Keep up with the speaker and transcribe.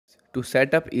To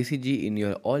set up ECG in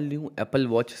your all new Apple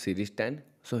Watch Series 10,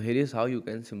 so here is how you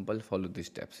can simple follow these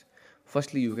steps.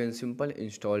 Firstly, you can simple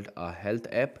install a health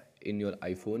app in your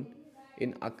iPhone,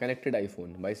 in a connected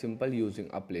iPhone, by simple using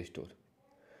a Play Store.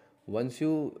 Once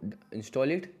you install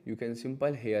it, you can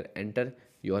simple here enter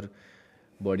your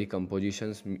body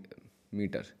compositions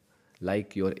meter,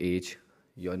 like your age,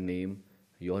 your name,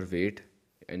 your weight,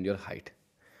 and your height.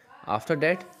 After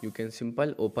that, you can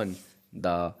simple open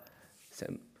the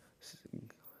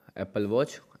Apple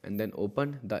Watch and then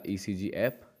open the ECG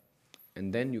app,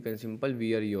 and then you can simple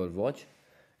wear your watch,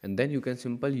 and then you can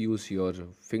simple use your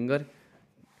finger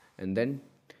and then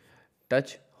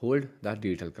touch hold the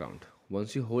digital count.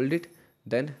 Once you hold it,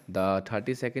 then the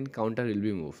 30-second counter will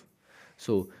be moved.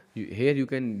 So here you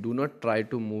can do not try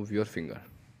to move your finger.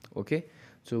 Okay,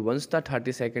 so once the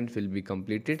 30 seconds will be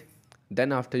completed,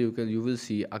 then after you will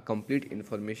see a complete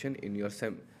information in your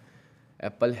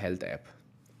Apple Health app,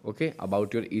 okay,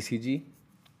 about your ECG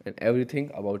and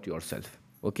everything about yourself,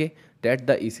 okay, that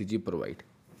the ECG provide.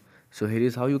 So here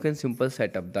is how you can simple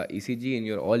set up the ECG in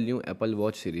your all new Apple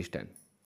Watch Series 10.